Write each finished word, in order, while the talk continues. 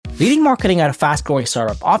Leading marketing at a fast-growing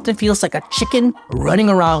startup often feels like a chicken running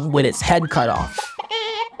around with its head cut off.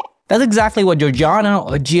 That's exactly what Georgiana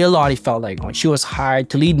or Laudi felt like when she was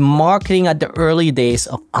hired to lead marketing at the early days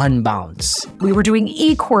of Unbounce. We were doing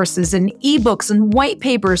e-courses and ebooks and white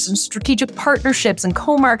papers and strategic partnerships and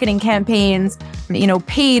co-marketing campaigns,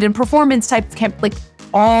 paid and performance type like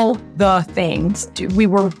all the things. We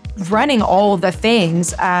were running all the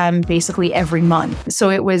things basically every month.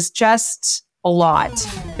 So it was just a lot.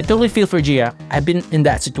 I totally feel for Gia. I've been in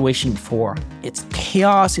that situation before. It's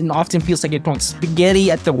chaos and often feels like you're throwing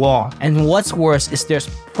spaghetti at the wall. And what's worse is there's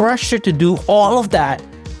pressure to do all of that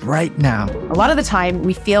right now. A lot of the time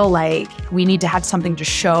we feel like we need to have something to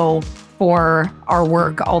show for our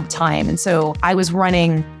work all the time. And so I was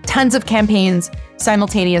running tons of campaigns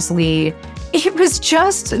simultaneously. It was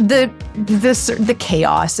just the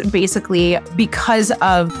chaos, basically, because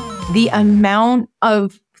of the amount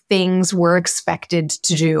of things we're expected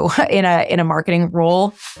to do in a marketing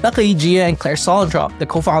role. Luckily, Gia and Claire Solentrop, the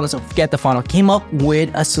co-founders of Get the Funnel, came up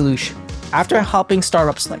with a solution. After helping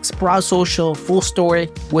startups like Sprout Social, Full Story,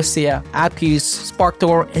 Wistia, AppQs,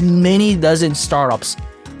 SparkToro, and many dozen startups,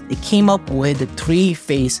 they came up with the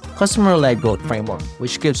 3-phase customer-led growth framework,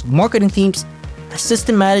 which gives marketing teams a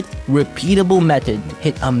systematic, repeatable method to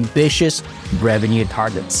hit ambitious revenue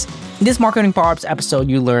targets. In this Marketing Power-Ups episode,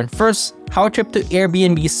 you learn first how a trip to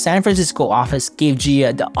Airbnb's San Francisco office gave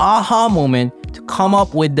Gia the aha moment to come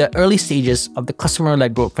up with the early stages of the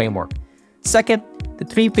customer-led growth framework. Second, the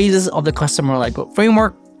 3 phases of the customer-led growth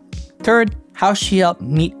framework. Third, how she helped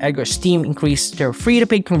Meet Edgar's team increase their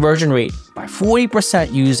free-to-paid conversion rate by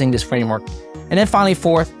 40% using this framework. And then finally,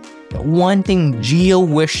 fourth, the one thing Gia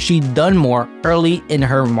wished she'd done more early in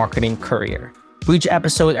her marketing career. For each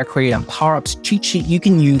episode, I create a Power-Ups cheat sheet you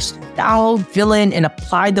can use to download, fill in, and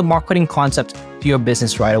apply the marketing concept to your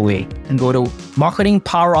business right away. And go to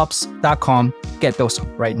marketingpowerups.com to get those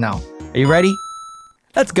right now. Are you ready?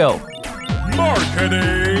 Let's go.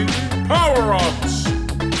 Marketing Power-Ups.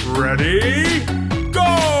 Ready?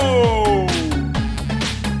 Go!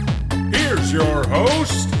 Here's your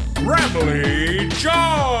host, Rambly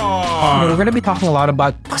John. We're going to be talking a lot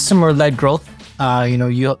about customer-led growth.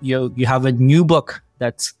 You have a new book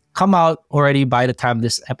that's come out already by the time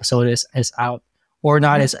this episode is out, or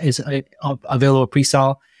not is available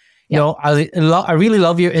pre-sale. Yep. I really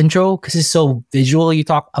love your intro because it's so visual. You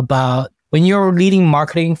talk about when you're leading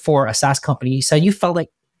marketing for a SaaS company. You said you felt like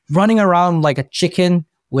running around like a chicken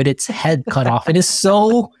with its head cut off. It is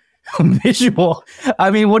so visual. I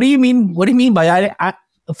mean, what do you mean? What do you mean by that?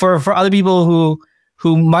 For other people who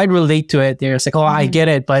might relate to it, they're just like, oh, I get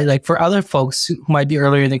it. But like for other folks who might be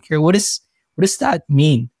earlier in their career, what does that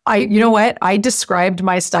mean? You know what? I described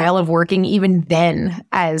my style of working even then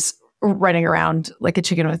as running around like a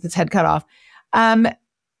chicken with its head cut off.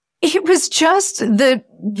 It was just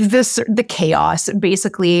the chaos,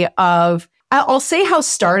 basically, of, I'll say how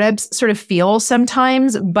startups sort of feel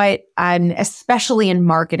sometimes, but especially in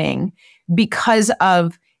marketing, because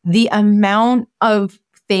of the amount of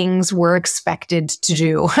things we're expected to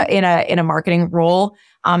do in a marketing role,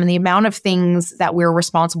 and the amount of things that we're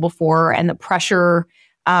responsible for, and the pressure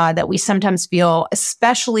that we sometimes feel,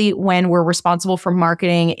 especially when we're responsible for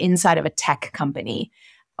marketing inside of a tech company.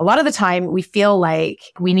 A lot of the time, we feel like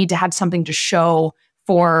we need to have something to show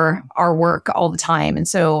for our work all the time. And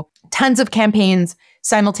so tons of campaigns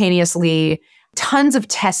simultaneously, tons of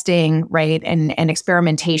testing, right, and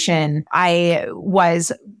experimentation. I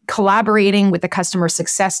was collaborating with the customer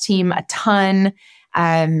success team a ton,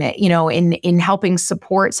 in helping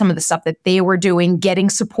support some of the stuff that they were doing, getting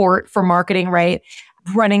support for marketing, right,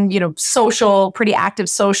 running, social, pretty active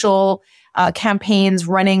social campaigns,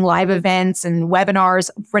 running live events and webinars,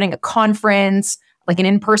 running a conference, like an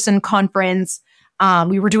in-person conference.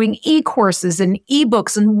 We were doing e-courses and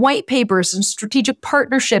ebooks and white papers and strategic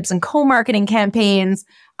partnerships and co-marketing campaigns,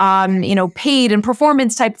 paid and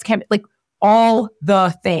performance type of like all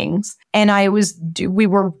the things. And we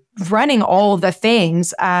were running all the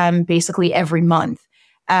things basically every month.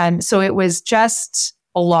 So it was just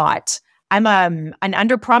a lot. I'm an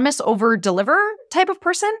under promise, over deliver type of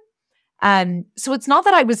person. So it's not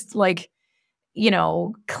that I was like,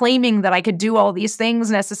 claiming that I could do all these things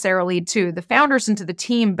necessarily to the founders and to the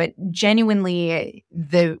team, but genuinely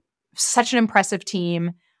such an impressive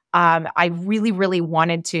team. I really, really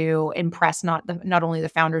wanted to impress not only the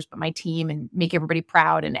founders, but my team, and make everybody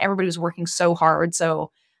proud, and everybody was working so hard.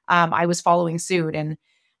 So I was following suit, and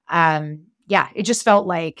it just felt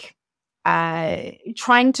like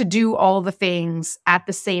trying to do all the things at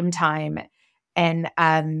the same time. And,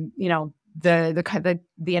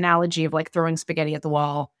 the analogy of like throwing spaghetti at the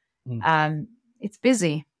wall. It's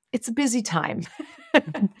busy. it's a busy time.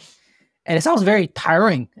 And it sounds very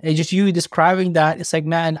tiring. It's just you describing that. It's like,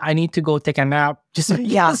 man, I need to go take a nap. Just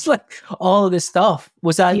because, like all of this stuff.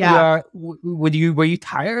 Was that were you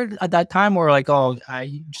tired at that time, or like, oh,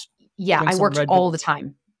 I just I worked all the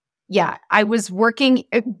time. Yeah, I was working.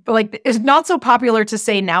 Like, it's not so popular to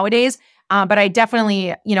say nowadays, but I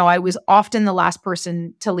definitely, I was often the last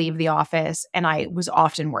person to leave the office, and I was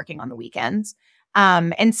often working on the weekends.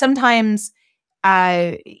 And sometimes,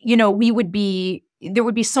 there would be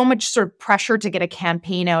so much sort of pressure to get a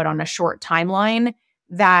campaign out on a short timeline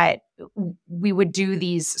that we would do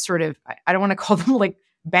these sort of, I don't want to call them like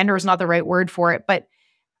bender is not the right word for it, but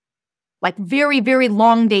like very, very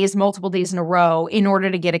long days, multiple days in a row in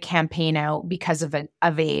order to get a campaign out because of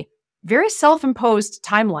a very self-imposed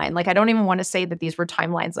timeline. Like, I don't even want to say that these were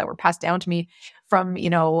timelines that were passed down to me from,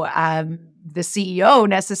 the CEO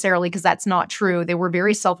necessarily, because that's not true. They were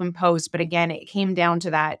very self-imposed. But again, it came down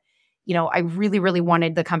to that. I really, really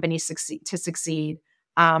wanted the company to succeed.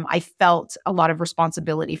 I felt a lot of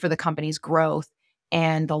responsibility for the company's growth.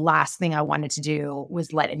 And the last thing I wanted to do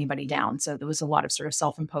was let anybody down. So there was a lot of sort of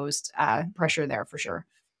self-imposed pressure there for sure.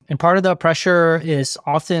 And part of the pressure is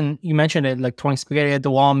often, you mentioned it, like throwing spaghetti at the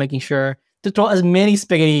wall, making sure to throw as many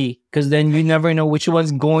spaghetti, because then you never know which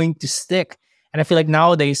one's going to stick. And I feel like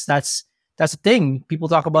nowadays that's the thing. People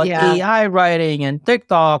talk about AI writing and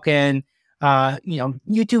TikTok and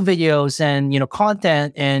YouTube videos and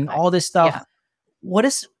content and all this stuff. Yeah. What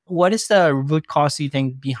is the root cause, you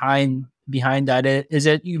think, behind that? Is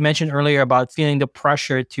it, you mentioned earlier about feeling the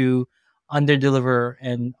pressure to underdeliver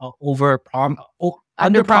and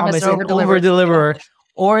underpromise and overdeliver,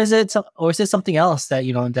 or is it something else that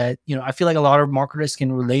I feel like a lot of marketers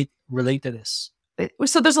can relate to this?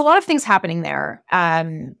 So there's a lot of things happening there.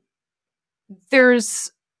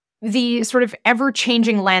 There's the sort of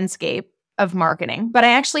ever-changing landscape of marketing, but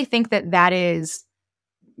I actually think that is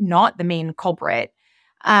not the main culprit,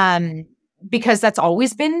 because that's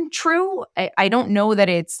always been true. I don't know that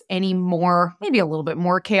it's any more, maybe a little bit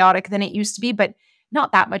more chaotic than it used to be, but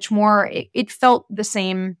not that much more. It felt the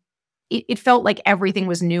same. It felt like everything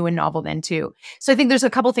was new and novel then too. So I think there's a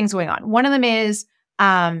couple things going on. One of them is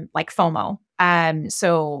like FOMO.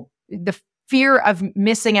 So the fear of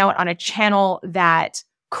missing out on a channel that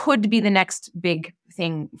could be the next big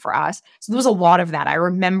thing for us. So there was a lot of that. I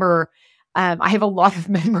remember, I have a lot of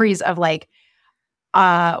memories of like,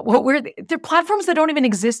 they're platforms that don't even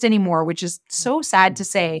exist anymore, which is so sad to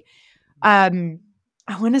say.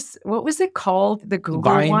 What was it called? The Google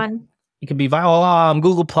Vine. one? It could be Vine,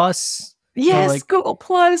 Google Plus. Yes, Google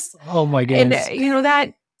Plus. Oh my goodness. And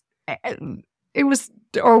that it was,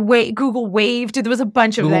 or Google Wave. There was a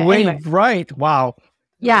bunch of Google that. Wave, anyway. right? Wow.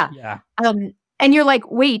 Yeah. And you're like,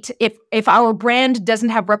 wait, if our brand doesn't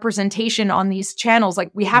have representation on these channels, like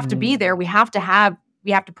we have to be there. We have to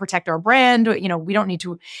protect our brand. We don't need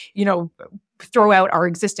to, throw out our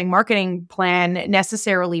existing marketing plan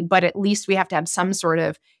necessarily, but at least we have to have some sort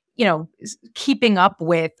of, keeping up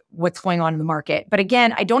with what's going on in the market. But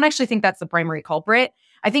again, I don't actually think that's the primary culprit.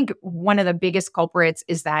 I think one of the biggest culprits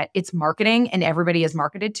is that it's marketing and everybody is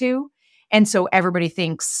marketed to. And so everybody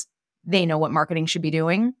thinks they know what marketing should be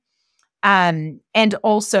doing. And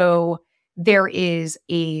also there is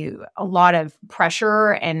a lot of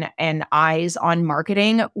pressure and eyes on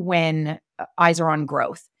marketing when eyes are on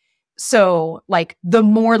growth. So like the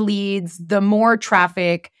more leads, the more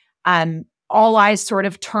traffic, all eyes sort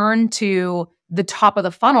of turn to the top of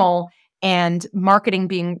the funnel, and marketing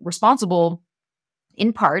being responsible,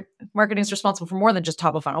 in part, marketing is responsible for more than just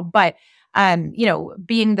top of funnel, but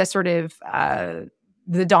being the sort of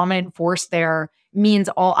the dominant force there means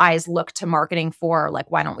all eyes look to marketing for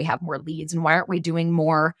like, why don't we have more leads and why aren't we doing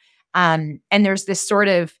more? And there's this sort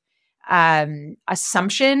of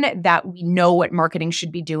assumption that we know what marketing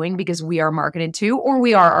should be doing because we are marketed to, or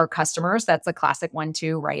we are our customers. That's a classic one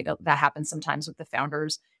too, right? That happens sometimes with the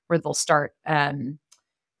founders where they'll start,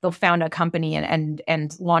 they'll found a company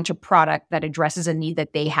and launch a product that addresses a need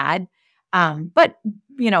that they had. But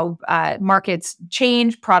markets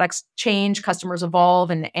change, products change, customers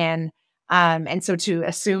evolve, and so to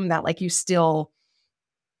assume that like you still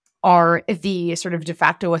are the sort of de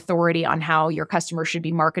facto authority on how your customer should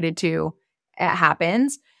be marketed to, it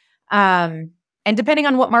happens. And depending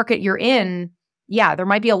on what market you're in, there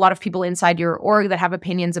might be a lot of people inside your org that have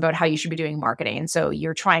opinions about how you should be doing marketing. And so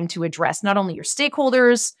you're trying to address not only your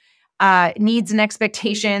stakeholders' needs and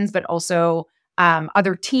expectations, but also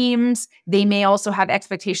other teams. They may also have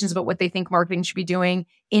expectations about what they think marketing should be doing.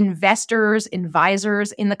 Investors,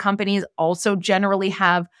 advisors in the companies also generally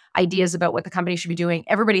have ideas about what the company should be doing.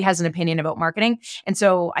 Everybody has an opinion about marketing. And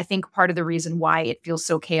so I think part of the reason why it feels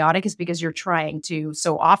so chaotic is because you're trying to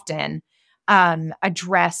so often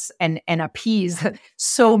address and appease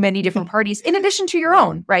so many different parties in addition to your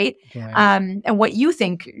own, right? And what you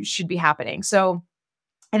think should be happening. So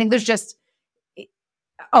I think there's just,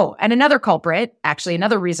 and another culprit, actually,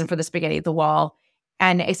 another reason for the spaghetti at the wall,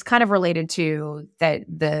 and it's kind of related to that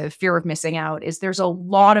the fear of missing out, is there's a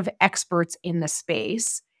lot of experts in the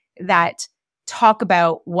space that talk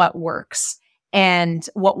about what works and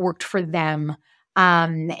what worked for them.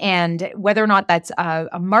 And whether or not that's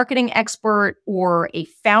a marketing expert or a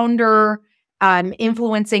founder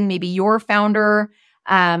influencing maybe your founder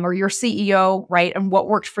or your CEO, right? And what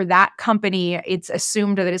worked for that company, it's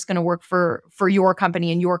assumed that it's going to work for your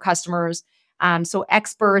company and your customers. So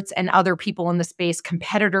experts and other people in the space,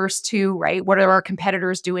 competitors too, right? What are our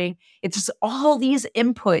competitors doing? It's just all these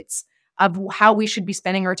inputs of how we should be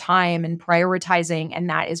spending our time and prioritizing. And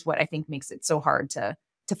that is what I think makes it so hard to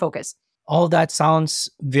focus. All that sounds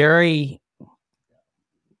very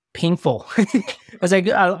painful. It's like,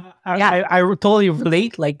 I totally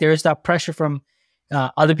relate. Like there's that pressure from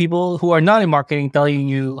other people who are not in marketing telling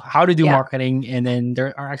you how to do marketing, and then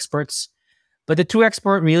there are experts. But the true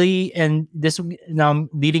expert really, and this now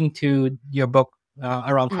leading to your book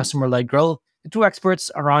around customer-led growth, the true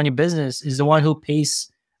experts around your business is the one who pays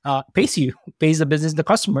the business, the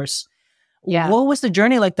customers. Yeah. What was the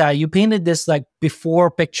journey like that? You painted this like before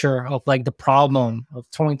picture of like the problem of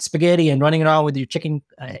throwing spaghetti and running around with your chicken,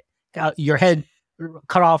 your head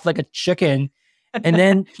cut off like a chicken. And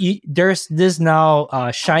then there's this now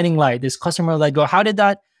shining light, this customer-led growth. How did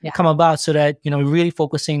that come about so that, really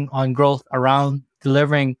focusing on growth around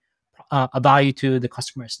delivering a value to the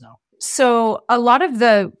customers now? So a lot of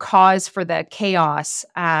the cause for the chaos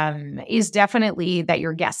is definitely that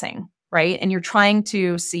you're guessing, right? And you're trying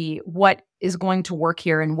to see what is going to work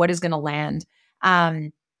here and what is going to land.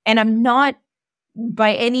 And I'm not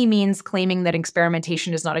by any means claiming that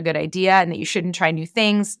experimentation is not a good idea and that you shouldn't try new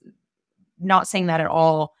things. Not saying that at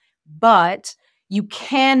all, but you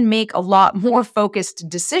can make a lot more focused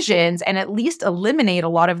decisions and at least eliminate a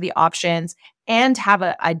lot of the options and have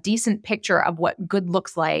a decent picture of what good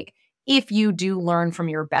looks like if you do learn from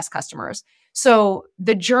your best customers. So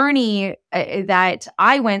the journey that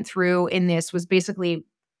I went through in this was basically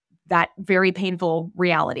that very painful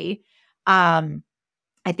reality.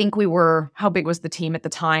 I think we were, how big was the team at the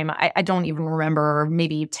time? I don't even remember,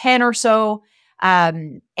 maybe 10 or so.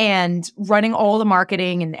 And running all the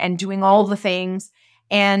marketing and doing all the things.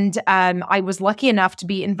 And I was lucky enough to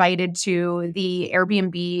be invited to the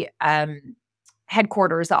Airbnb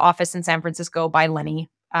headquarters, the office in San Francisco by Lenny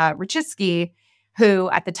Rachitsky, who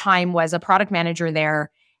at the time was a product manager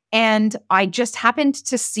there. And I just happened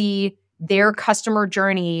to see their customer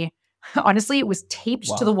journey. Honestly, it was taped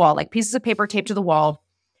to the wall, like pieces of paper taped to the wall.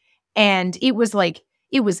 And it was like,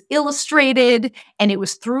 it was illustrated, and it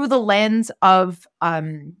was through the lens of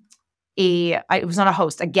it was not a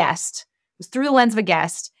host, a guest. It was through the lens of a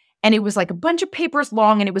guest, and it was like a bunch of papers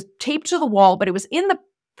long, and it was taped to the wall, but it was in the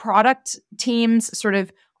product team's sort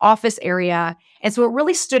of office area. And so it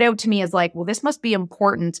really stood out to me as like, well, this must be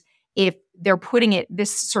important if they're putting it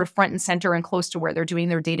this sort of front and center and close to where they're doing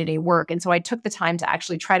their day-to-day work. And so I took the time to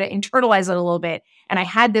actually try to internalize it a little bit. And I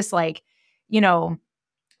had this like,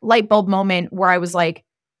 light bulb moment where I was like,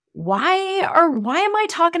 why am I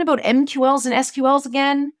talking about MQLs and SQLs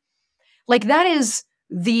again? Like that is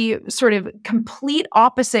the sort of complete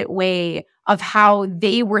opposite way of how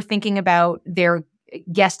they were thinking about their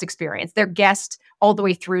guest experience, their guest all the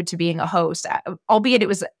way through to being a host, albeit it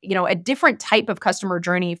was, a different type of customer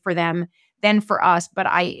journey for them than for us. But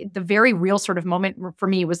the very real sort of moment for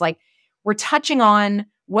me was like, we're touching on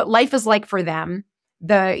what life is like for them,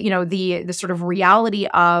 the sort of reality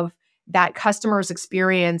of that customer's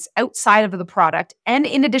experience outside of the product and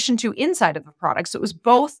in addition to inside of the product. So it was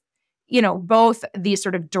both these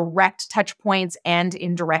sort of direct touch points and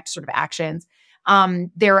indirect sort of actions,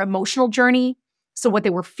 their emotional journey. So what they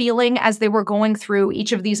were feeling as they were going through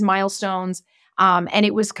each of these milestones. And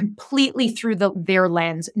it was completely through their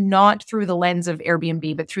lens, not through the lens of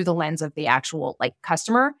Airbnb, but through the lens of the actual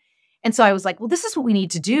customer. And so I was like, well, this is what we need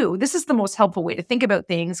to do. This is the most helpful way to think about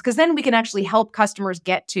things, because then we can actually help customers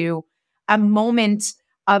get to a moment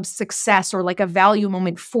of success or like a value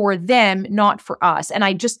moment for them, not for us. And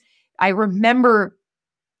I remember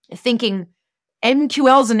thinking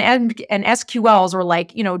MQLs and SQLs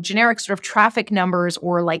or generic sort of traffic numbers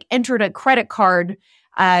or like entered a credit card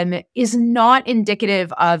is not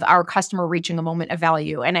indicative of our customer reaching a moment of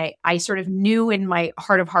value. And I sort of knew in my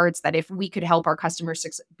heart of hearts that if we could help our customers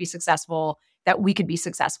be successful, that we could be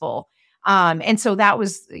successful. And so that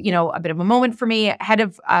was, a bit of a moment for me. Head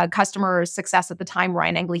of customer success at the time,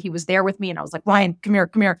 Ryan Engley, he was there with me, and I was like, Ryan, come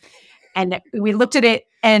here. And we looked at it,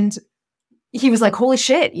 and he was like, holy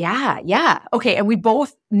shit, yeah. Okay, and we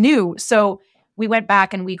both knew. So we went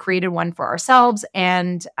back and we created one for ourselves,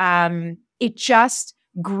 and it just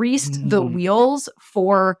greased the wheels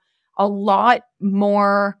for a lot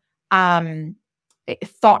more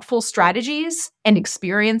thoughtful strategies and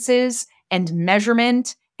experiences and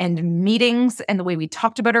measurement and meetings and the way we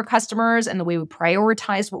talked about our customers and the way we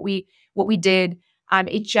prioritized what we did.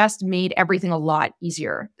 It just made everything a lot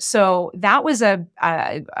easier. So that was a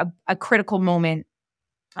critical moment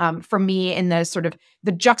for me in the sort of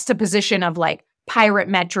the juxtaposition of like pirate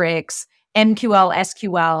metrics, MQL,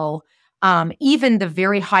 SQL, even the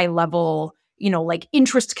very high level, like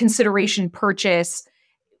interest consideration purchase.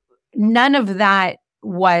 None of that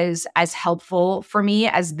was as helpful for me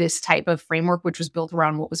as this type of framework, which was built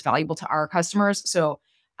around what was valuable to our customers. So,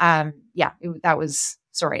 that was,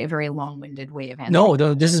 sorry, a very long-winded way of answering.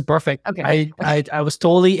 No, this is perfect. Okay. I was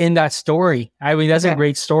totally in that story. I mean, that's a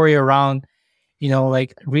great story around,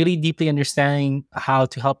 like really deeply understanding how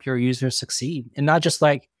to help your users succeed. And not just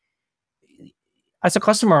like, as a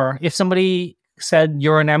customer, if somebody said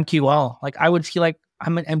you're an MQL, like I would feel like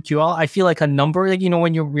I'm an MQL. I feel like a number, like,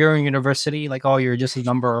 when we're in university, like, oh, you're just a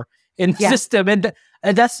number in the system. And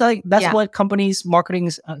that's what companies, marketing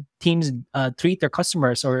teams treat their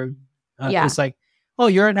customers, or it's like, oh,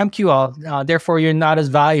 you're an MQL, therefore you're not as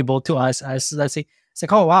valuable to us as, let's say, it's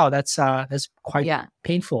like, oh, wow, that's quite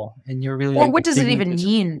painful. And you're really, or what does it even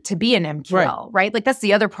mean to be an MQL, right? Like, that's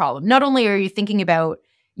the other problem. Not only are you thinking about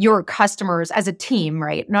your customers as a team,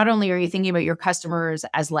 right? Not only are you thinking about your customers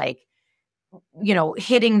as like,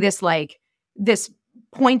 hitting this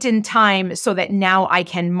point in time so that now I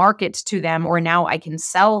can market to them or now I can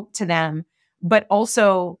sell to them, but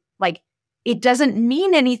also like, it doesn't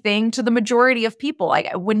mean anything to the majority of people.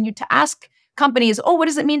 Like, when you ask companies, oh, what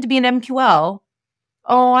does it mean to be an MQL?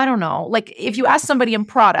 Oh, I don't know. Like, if you ask somebody in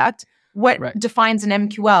product, what defines an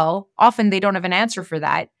MQL, often they don't have an answer for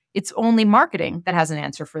that. It's only marketing that has an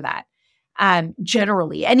answer for that,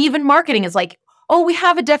 generally. And even marketing is like, oh, we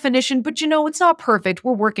have a definition, but it's not perfect.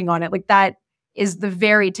 We're working on it. Like, that is the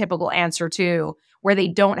very typical answer too, where they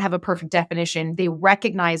don't have a perfect definition. They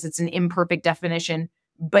recognize it's an imperfect definition,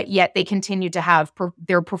 but yet they continue to have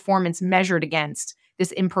their performance measured against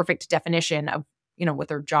this imperfect definition of, what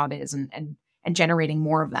their job is and generating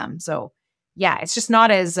more of them. So yeah, it's just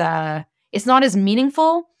not as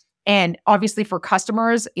meaningful. And obviously for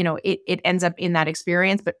customers, it ends up in that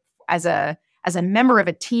experience, but as a member of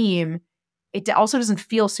a team, it also doesn't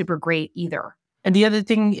feel super great either. And the other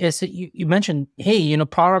thing is that you mentioned, hey,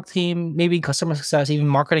 product team, maybe customer success, even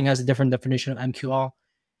marketing has a different definition of MQL.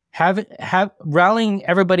 Have rallying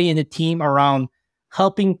everybody in the team around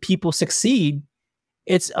helping people succeed.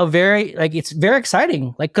 It's very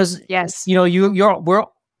exciting. Like, because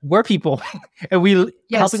we're people, and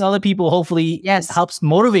helping other people hopefully helps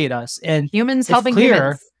motivate us. And humans helping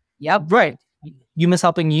humans. Yep. Right. Humans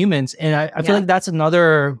helping humans. And I feel like that's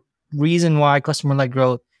another reason why customer-led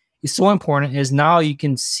growth is so important, is now you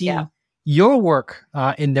can see your work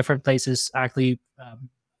in different places actually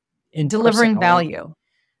in delivering value.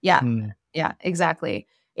 Yeah. Yeah, exactly.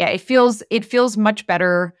 Yeah, it feels much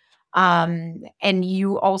better. And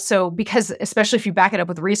you also, because especially if you back it up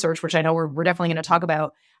with research, which I know we're definitely going to talk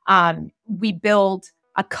about, we build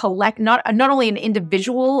a not only an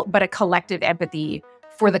individual, but a collective empathy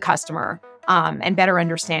for the customer, and better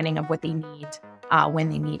understanding of what they need when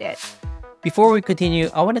they need it. Before we continue,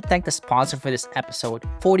 I want to thank the sponsor for this episode,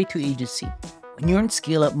 42 Agency. When you're in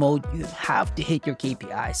scale-up mode, you have to hit your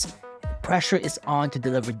KPIs. The pressure is on to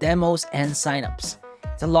deliver demos and signups.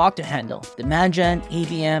 It's a lot to handle: demand gen,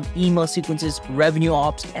 ABM, email sequences, revenue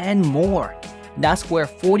ops, and more. And that's where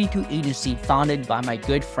 42 Agency, founded by my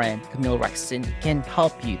good friend Camille Rexton, can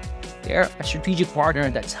help you. They're a strategic partner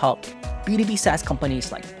that's helped B2B SaaS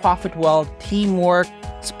companies like Profitwell, Teamwork,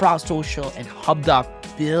 Sprout Social, and HubDoc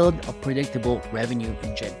build a predictable revenue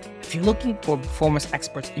engine. If you're looking for performance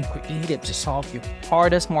experts in creative to solve your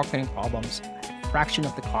hardest marketing problems at a fraction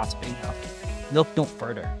of the cost of income, look no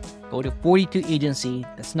further. Go to 42 Agency,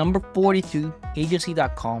 that's number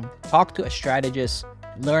 42agency.com, talk to a strategist,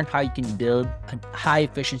 learn how you can build a high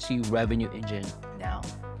efficiency revenue engine now.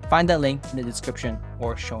 Find that link in the description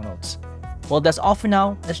or show notes. Well, that's all for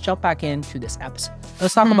now. Let's jump back into this episode.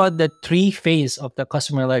 Let's talk about the 3 phases of the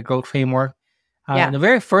customer-led growth framework. The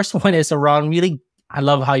very first one is around really I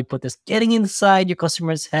love how you put this, getting inside your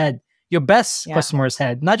customer's head, your best Yeah. customer's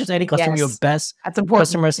head, not just any customer, your Yes. best That's important.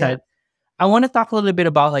 customer's Yeah. head. I want to talk a little bit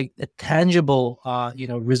about like the tangible,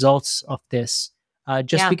 results of this.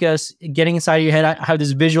 Just Yeah. because getting inside your head, I have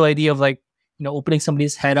this visual idea of like, opening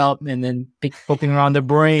somebody's head up and then poking around the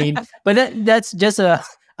brain. But that's just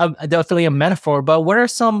definitely a metaphor. But what are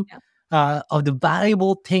some of the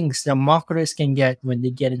valuable things that marketers can get when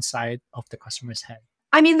they get inside of the customer's head?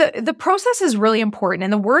 I mean, the process is really important,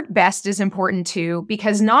 and the word best is important too,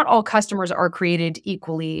 because not all customers are created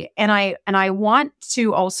equally. And I want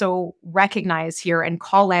to also recognize here and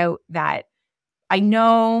call out that I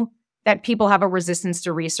know that people have a resistance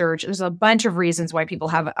to research. There's a bunch of reasons why people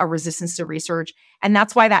have a resistance to research, and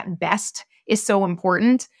that's why that best is so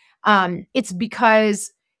important. It's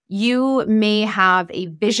because you may have a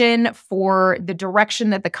vision for the direction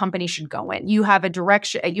that the company should go in. You have a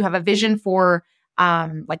vision for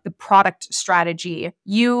like the product strategy.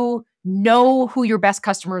 You know who your best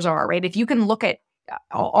customers are, right? If you can look at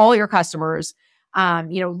all your customers,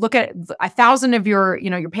 look at 1,000 of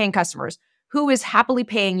your paying customers, who is happily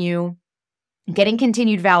paying you, getting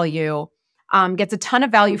continued value, gets a ton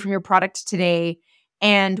of value from your product today,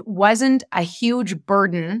 and wasn't a huge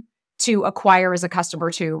burden to acquire as a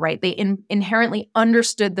customer too, right? They inherently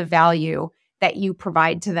understood the value that you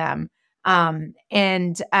provide to them.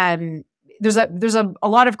 There's a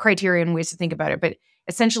lot of criteria and ways to think about it, but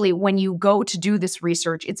essentially when you go to do this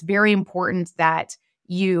research, it's very important that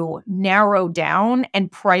you narrow down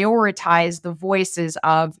and prioritize the voices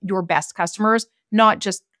of your best customers, not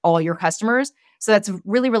just all your customers. So that's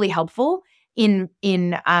really, really helpful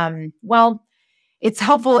it's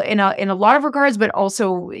helpful in a lot of regards, but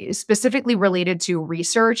also specifically related to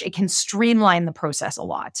research. It can streamline the process a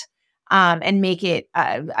lot. And make it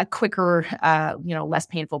a quicker, less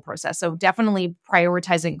painful process. So definitely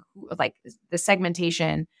prioritizing like the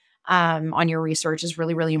segmentation on your research is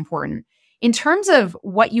really, really important. In terms of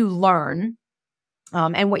what you learn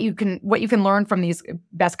and what you can learn from these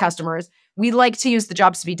best customers, we like to use the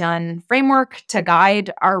Jobs to be Done framework to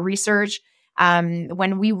guide our research.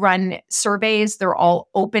 When we run surveys, they're all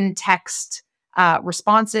open text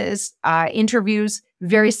responses, interviews,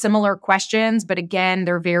 very similar questions, but again,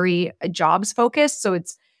 they're very jobs focused. So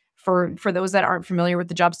it's for those that aren't familiar with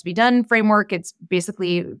the Jobs to be Done framework, it's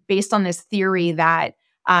basically based on this theory that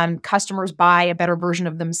customers buy a better version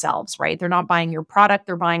of themselves, right? They're not buying your product,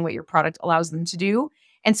 they're buying what your product allows them to do.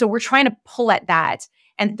 And so we're trying to pull at that.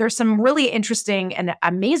 And there's some really interesting and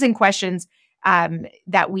amazing questions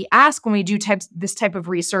that we ask when we do this type of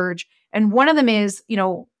research. And one of them is,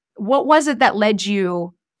 what was it that led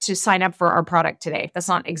you to sign up for our product today? That's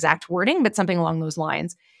not exact wording, but something along those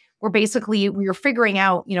lines, where basically we were figuring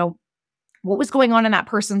out, what was going on in that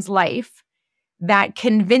person's life that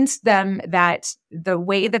convinced them that the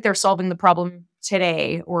way that they're solving the problem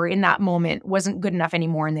today or in that moment wasn't good enough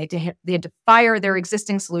anymore. And they had to fire their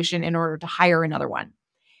existing solution in order to hire another one.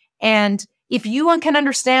 And if you can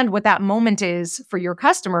understand what that moment is for your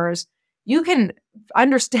customers, you can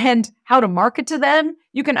understand how to market to them.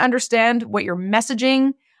 You can understand what your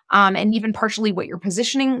messaging and even partially what your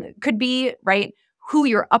positioning could be, right? Who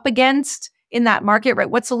you're up against in that market, right?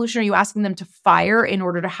 What solution are you asking them to fire in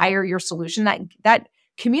order to hire your solution? That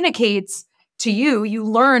communicates to you. You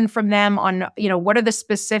learn from them on, what are the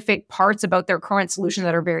specific parts about their current solution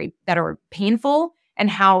that are painful, and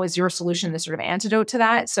how is your solution the sort of antidote to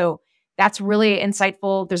that? So that's really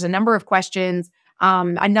insightful. There's a number of questions.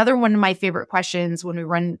 Another one of my favorite questions when we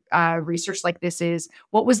run research like this is,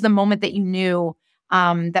 what was the moment that you knew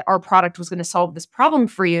that our product was going to solve this problem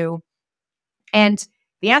for you? And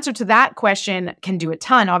the answer to that question can do a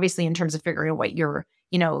ton, obviously, in terms of figuring out what your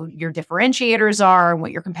differentiators are and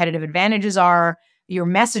what your competitive advantages are, your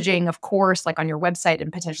messaging, of course, like on your website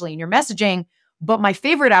and potentially in your messaging. But my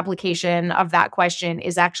favorite application of that question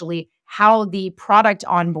is actually how the product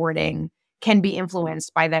onboarding can be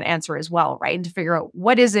influenced by that answer as well, right? And to figure out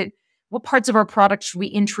what parts of our product should we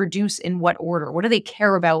introduce in what order? What do they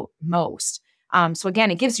care about most? So again,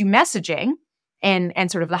 it gives you messaging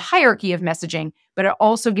and sort of the hierarchy of messaging, but it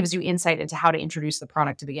also gives you insight into how to introduce the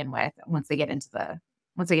product to begin with once they get into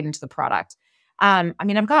the product.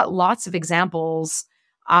 I've got lots of examples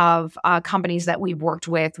of companies that we've worked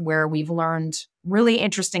with where we've learned really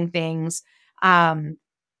interesting things.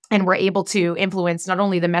 And we're able to influence not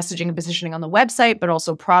only the messaging and positioning on the website, but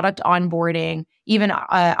also product onboarding, even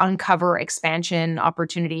uncover expansion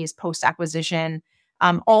opportunities post-acquisition,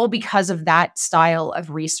 all because of that style of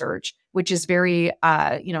research, which is very,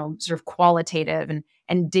 sort of qualitative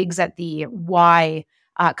and digs at the why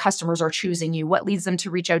customers are choosing you? What leads them to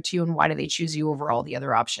reach out to you, and why do they choose you over all the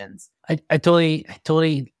other options? I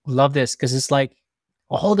totally love this because it's like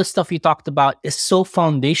all the stuff you talked about is so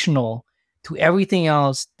foundational to everything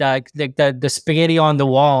else. That like the spaghetti on the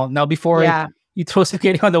wall. Now, before Yeah. you throw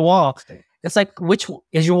spaghetti on the wall, it's like, which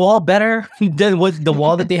is your wall better than what the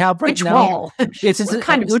wall that they have right Which now? wall? It's What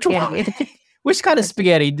kind of which wall? spaghetti? Which kind of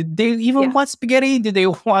spaghetti? Did they even Yeah. want spaghetti? Did they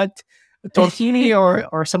want tortellini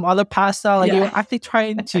or some other pasta? Like Yeah. you're actually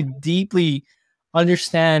trying to deeply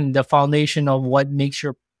understand the foundation of what makes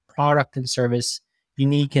your product and service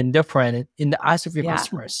unique and different in the eyes of your Yeah.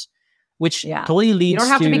 customers, which Yeah. totally leads You don't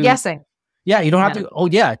have to be guessing. Yeah, you don't have Yeah. to. Oh,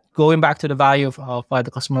 yeah. Going back to the value of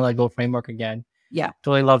the customer led growth framework again. Yeah.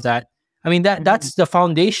 Totally love that. I mean, that's the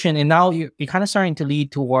foundation. And now you're kind of starting to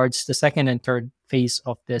lead towards the second and third phase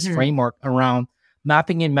of this framework around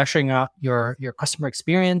mapping and measuring out your customer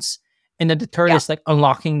experience. And then the third is like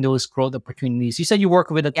unlocking those growth opportunities. You said you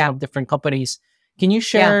work with a ton of different companies. Can you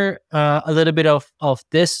share a little bit of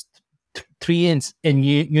this three in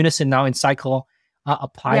unison now in cycle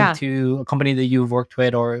applied to a company that you've worked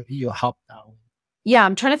with or you helped out? Yeah,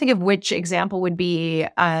 I'm trying to think of which example would be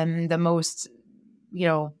the most,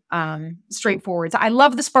 straightforward. So I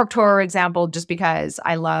love the SparkToro example just because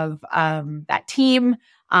I love that team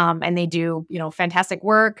and they do, fantastic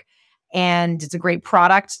work, and it's a great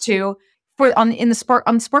product too. On the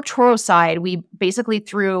SparkToro side, we basically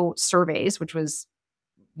through surveys,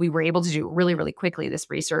 we were able to do really, really quickly this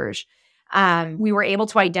research. We were able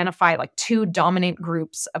to identify like two dominant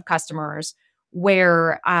groups of customers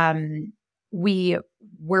where we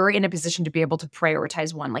were in a position to be able to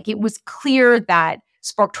prioritize one. Like it was clear that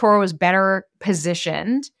SparkToro was better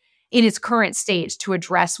positioned in its current state to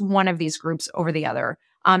address one of these groups over the other.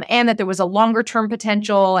 And that there was a longer term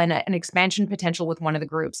potential and an expansion potential with one of the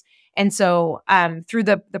groups. And so through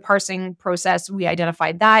the parsing process, we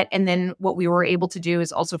identified that. And then what we were able to do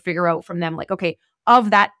is also figure out from them, like, okay,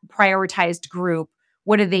 of that prioritized group,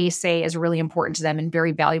 what do they say is really important to them and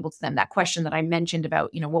very valuable to them? That question that I mentioned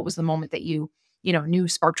about, what was the moment that you knew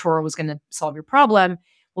SparkToro was going to solve your problem?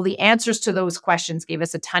 Well, the answers to those questions gave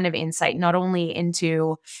us a ton of insight, not only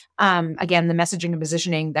into, again, the messaging and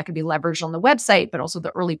positioning that could be leveraged on the website, but also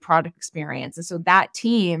the early product experience. And so that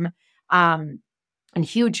team, and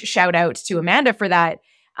huge shout out to Amanda for that.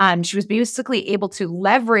 She was basically able to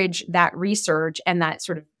leverage that research and that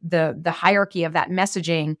sort of the hierarchy of that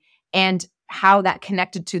messaging and how that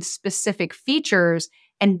connected to specific features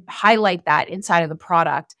and highlight that inside of the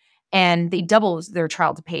product. And they doubled their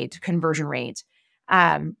trial to paid conversion rate,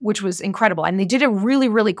 which was incredible. And they did it really,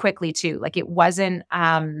 really quickly too. Like it wasn't,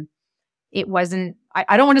 I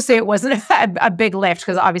don't want to say it wasn't a big lift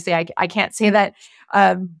because obviously I can't say that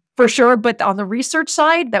for sure. But on the research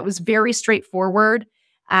side, that was very straightforward.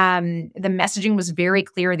 The messaging was very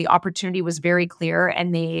clear. The opportunity was very clear.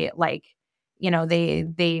 And they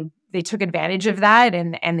they took advantage of that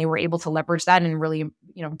and they were able to leverage that and really,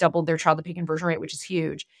 doubled their child to pay conversion rate, which is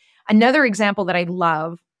huge. Another example that I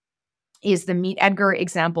love is the Meet Edgar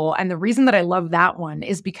example. And the reason that I love that one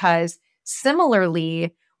is because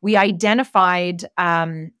similarly, we identified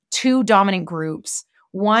two dominant groups.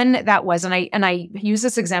 One that was, and I use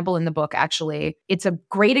this example in the book, actually. It's a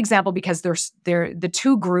great example because the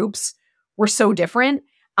two groups were so different.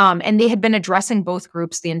 And they had been addressing both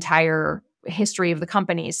groups the entire history of the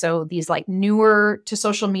company. So these like newer to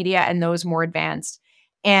social media and those more advanced,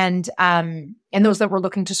 and those that were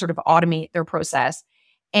looking to sort of automate their process.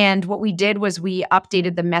 And what we did was we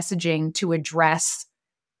updated the messaging to address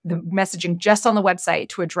the messaging just on the website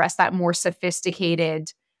to address that more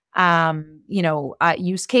sophisticated,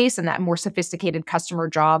 use case and that more sophisticated customer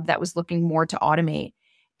job that was looking more to automate.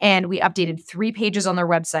 And we updated 3 pages on their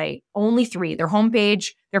website, only 3, their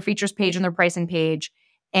homepage, their features page, and their pricing page,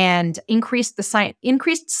 and increased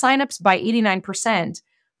signups by 89%.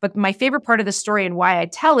 But my favorite part of the story and why I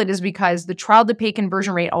tell it is because the trial to pay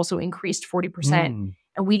conversion rate also increased 40%,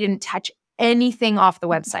 and we didn't touch anything off the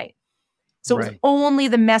website. So it was only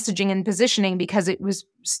the messaging and positioning because it was,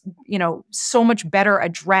 so much better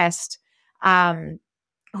addressed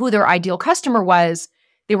who their ideal customer was.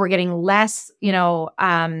 They were getting less,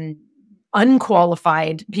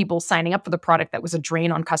 unqualified people signing up for the product that was a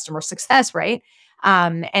drain on customer success, right?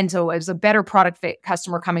 And so it was a better product fit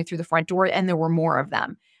customer coming through the front door, and there were more of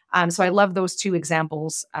them. So I love those two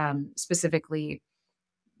examples specifically.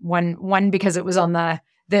 One because it was on the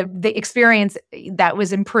experience that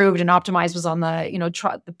was improved and optimized was on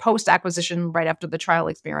the the post acquisition right after the trial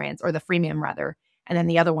experience, or the freemium rather, and then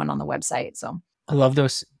the other one on the website. So I love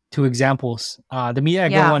those 2 examples. The Meet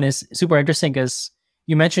Edgar one is super interesting because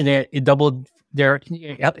you mentioned it doubled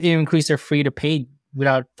it increased their free to paid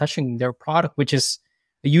without touching their product, which is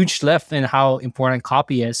a huge lift in how important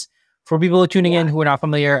copy is. For people tuning in who are not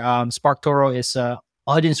familiar, SparkToro is a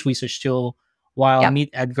audience research tool, while Meet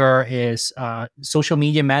Edgar is a social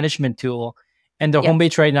media management tool. And the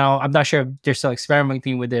homepage right now, I'm not sure if they're still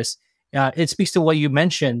experimenting with this. It speaks to what you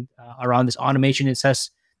mentioned around this automation. It says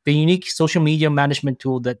the unique social media management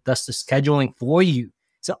tool that does the scheduling for you.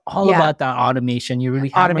 It's all about that automation. You really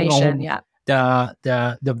have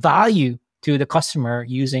the value to the customer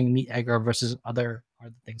using Meet Edgar versus other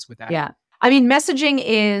things with that. Yeah. I mean, messaging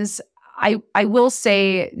is, I will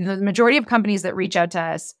say the majority of companies that reach out to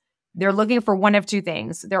us, they're looking for one of two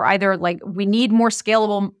things. They're either like, we need more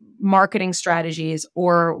scalable marketing strategies,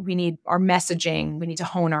 or we need our messaging. We need to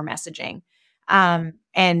hone our messaging.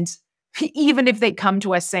 And even if they come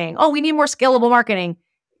to us saying, oh, we need more scalable marketing,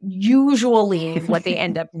 usually what they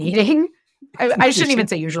end up needing, I shouldn't even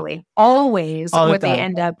say usually, always what they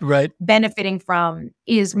end up benefiting from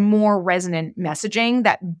is more resonant messaging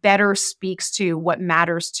that better speaks to what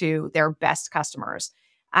matters to their best customers.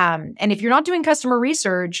 And if you're not doing customer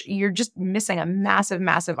research, you're just missing a massive,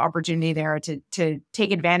 massive opportunity there to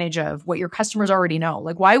take advantage of what your customers already know.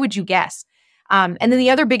 Like, why would you guess? And then the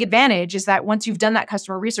other big advantage is that once you've done that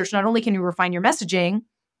customer research, not only can you refine your messaging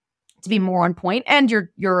to be more on point and your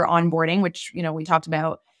onboarding, which, we talked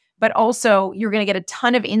about, but also you're going to get a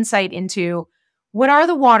ton of insight into what are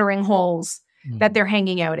the watering holes that they're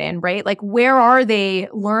hanging out in, right? Like, where are they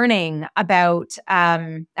learning about,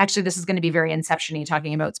 actually, this is going to be very inception-y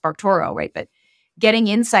talking about SparkToro, right? But getting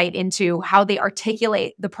insight into how they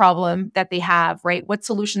articulate the problem that they have, right? What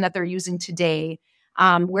solution that they're using today,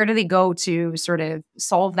 where do they go to sort of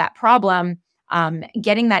solve that problem,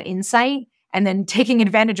 getting that insight, and then taking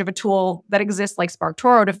advantage of a tool that exists like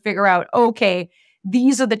SparkToro to figure out, okay,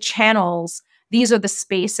 these are the channels, these are the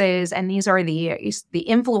spaces, and these are the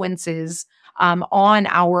influences on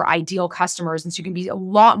our ideal customers. And so you can be a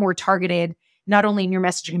lot more targeted, not only in your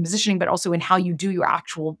messaging and positioning, but also in how you do your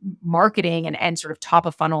actual marketing and sort of top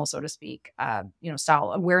of funnel, so to speak,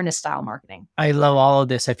 style awareness, style marketing. I love all of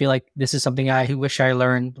this. I feel like this is something I wish I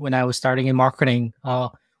learned when I was starting in marketing.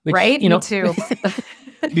 Me too.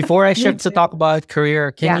 Before I shift to talk about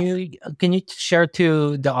career, can you share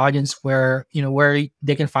to the audience where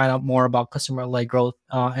they can find out more about customer-led growth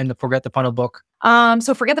and the Forget the Funnel book?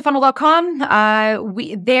 So forgetthefunnel.com,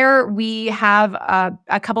 we have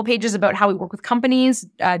a couple pages about how we work with companies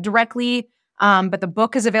directly. But the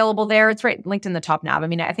book is available there. It's right linked in the top nav. I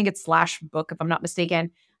mean, I think it's /book if I'm not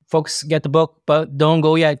mistaken. Folks, get the book, but don't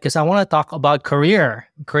go yet, because I want to talk about career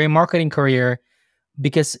marketing,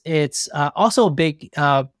 because it's also a big,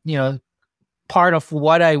 part of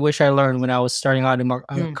what I wish I learned when I was starting out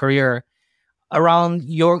in career around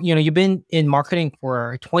you've been in marketing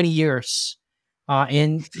for 20 years.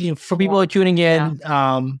 And for people who are tuning in,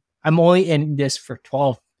 I'm only in this for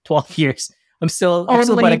 12 years. I'm still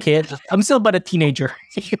but a kid. I'm still but a teenager,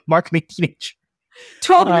 marketing teenager.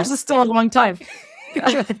 12 years is still a long time.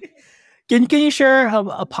 Can you share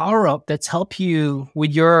a power up that's helped you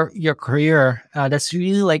with your career that's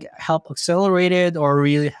really like help accelerated or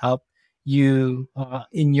really help you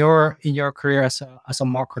in your career as a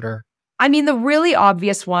marketer? I mean, the really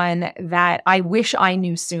obvious one that I wish I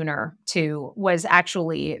knew sooner too was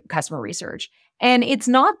actually customer research. And it's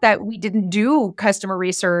not that we didn't do customer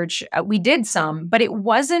research. We did some, but it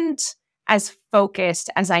wasn't as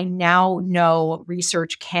focused as I now know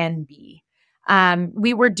research can be.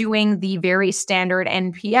 We were doing the very standard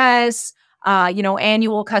NPS,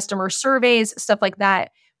 annual customer surveys, stuff like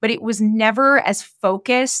that. But it was never as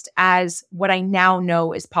focused as what I now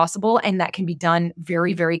know is possible. And that can be done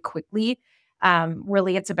very, very quickly.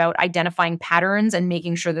 Really, it's about identifying patterns and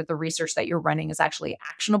making sure that the research that you're running is actually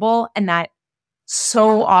actionable. And that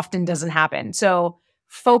so often doesn't happen. So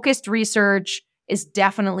focused research is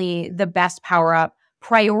definitely the best power up.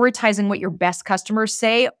 Prioritizing what your best customers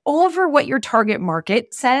say over what your target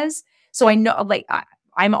market says. So I know,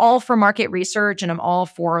 I'm all for market research and I'm all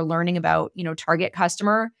for learning about, target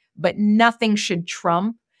customer, but nothing should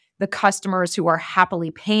trump the customers who are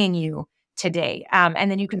happily paying you today.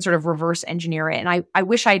 And then you can sort of reverse engineer it. And I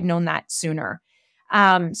wish I'd known that sooner.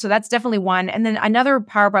 So that's definitely one. And then another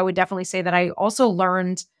power up I would definitely say that I also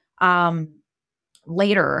learned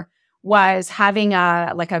later was having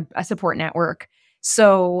a support network.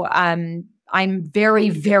 So I'm very,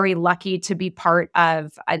 very lucky to be part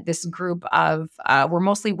of this group of, we're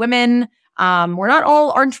mostly women. We're not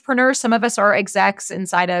all entrepreneurs. Some of us are execs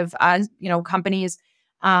inside of, companies.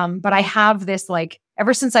 But I have this,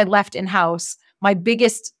 ever since I left in-house, my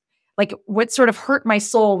biggest, what sort of hurt my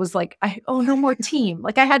soul was no more team.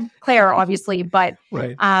 I had Claire, obviously, but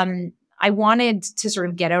right. I wanted to sort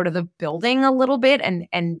of get out of the building a little bit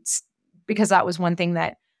and because that was one thing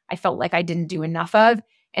that I felt like I didn't do enough of.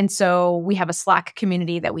 And so we have a Slack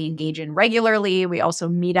community that we engage in regularly. We also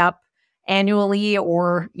meet up annually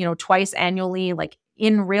or, twice annually, like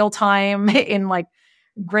in real time in like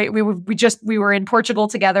great. We were in Portugal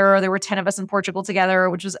together. There were 10 of us in Portugal together,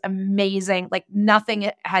 which was amazing. Like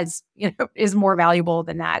nothing is more valuable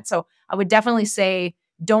than that. So I would definitely say,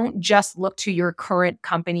 don't just look to your current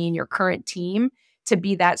company and your current team to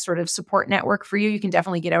be that sort of support network for you. You can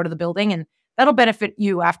definitely get out of the building and that'll benefit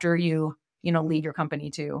you after you lead your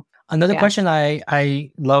company too. Another question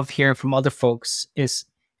I love hearing from other folks is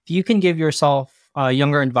if you can give yourself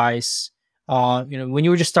younger advice, when you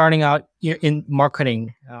were just starting out in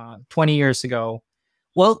marketing 20 years ago,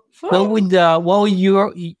 what would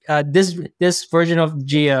your this version of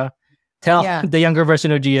Gia tell the younger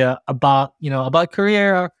version of Gia about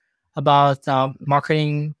career, about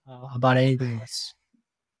marketing, about anything else?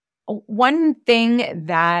 One thing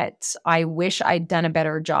that I wish I'd done a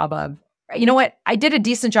better job of, you know what? I did a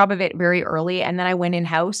decent job of it very early, and then I went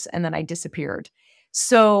in-house, and then I disappeared.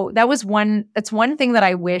 So that's one thing that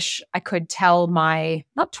I wish I could tell my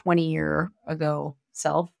not 20-year ago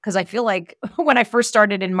self, because I feel like when I first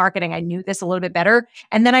started in marketing, I knew this a little bit better.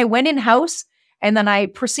 And then I went in-house, and then I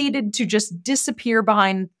proceeded to just disappear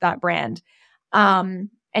behind that brand.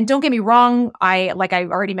 And don't get me wrong, I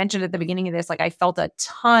already mentioned at the beginning of this, like I felt a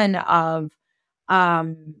ton of,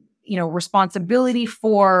 responsibility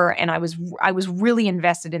for, and I was really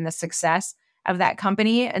invested in the success of that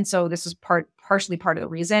company. And so this is partially part of the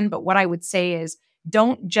reason. But what I would say is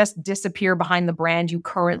don't just disappear behind the brand you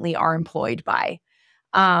currently are employed by.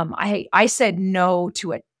 I said no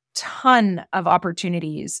to a ton of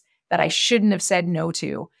opportunities that I shouldn't have said no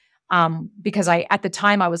to. Because at the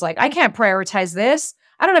time I was like, I can't prioritize this.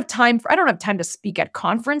 I don't have time to speak at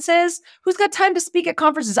conferences. Who's got time to speak at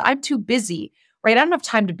conferences? I'm too busy, right? I don't have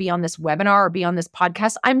time to be on this webinar or be on this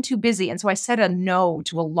podcast. I'm too busy. And so I said a no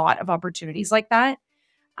to a lot of opportunities like that.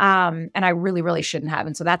 And I really, really shouldn't have.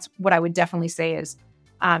 And so that's what I would definitely say is,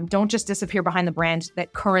 don't just disappear behind the brand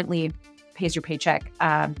that currently pays your paycheck.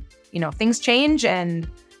 Things change and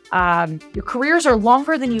your careers are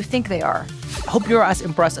longer than you think they are. I hope you're as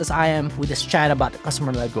impressed as I am with this chat about the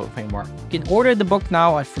customer-led growth framework. You can order the book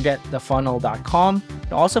now at forgetthefunnel.com.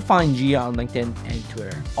 You'll also find Gia on LinkedIn and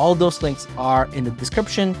Twitter. All those links are in the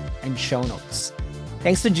description and show notes.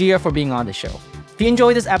 Thanks to Gia for being on the show. If you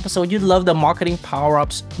enjoyed this episode, you'd love the Marketing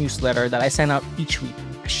Power-Ups newsletter that I send out each week.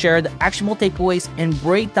 I share the actionable takeaways and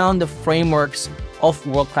break down the frameworks of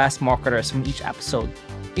world-class marketers from each episode.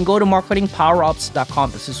 You can go to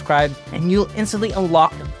marketingpowerups.com to subscribe, and you'll instantly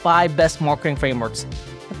unlock the 5 best marketing frameworks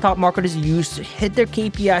that top marketers use to hit their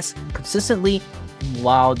KPIs consistently and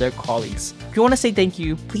wow their colleagues. If you want to say thank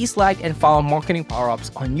you, please like and follow Marketing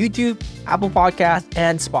Power-Ups on YouTube, Apple Podcasts,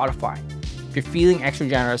 and Spotify. If you're feeling extra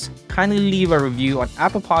generous, kindly leave a review on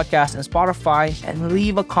Apple Podcasts and Spotify, and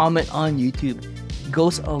leave a comment on YouTube. It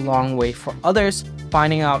goes a long way for others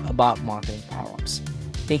finding out about Marketing Power-Ups.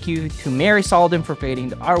 Thank you to Mary Solden for creating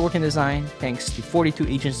the artwork and design. Thanks to 42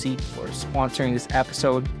 Agency for sponsoring this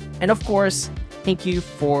episode. And of course, thank you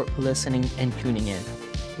for listening and tuning in.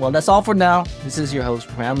 Well, that's all for now. This is your host,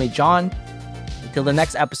 Ramley John. Until the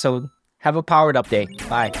next episode, have a powered up day.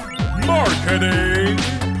 Bye. Marketing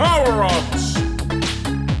Power-Ups.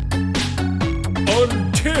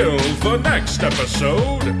 Until the next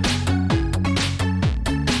episode,